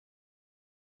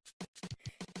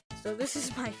So this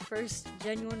is my first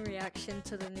genuine reaction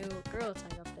to the new Gorilla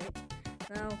Tag update.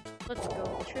 Now, let's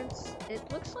go. Entrance. It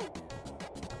looks like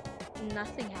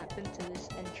nothing happened to this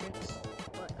entrance,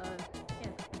 but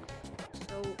yeah.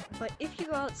 So, but if you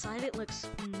go outside, it looks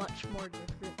much more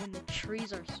different, and the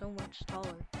trees are so much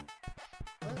taller.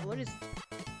 What is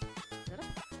that?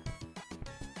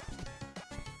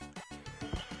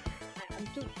 I'm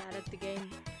too bad at the game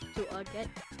to get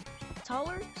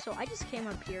taller, so I just came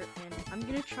up here and I'm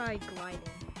gonna try gliding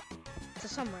to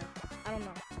somewhere. I don't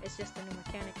know. It's just a new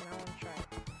mechanic and I want to try it.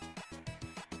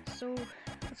 So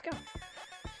let's go.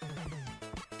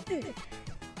 That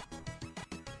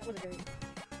was great.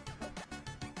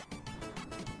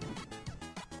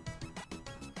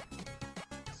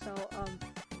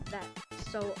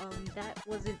 That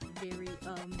wasn't very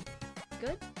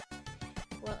good.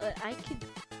 Well, I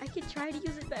could try to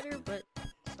use it better, but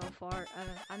so far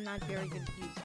I'm not very good at using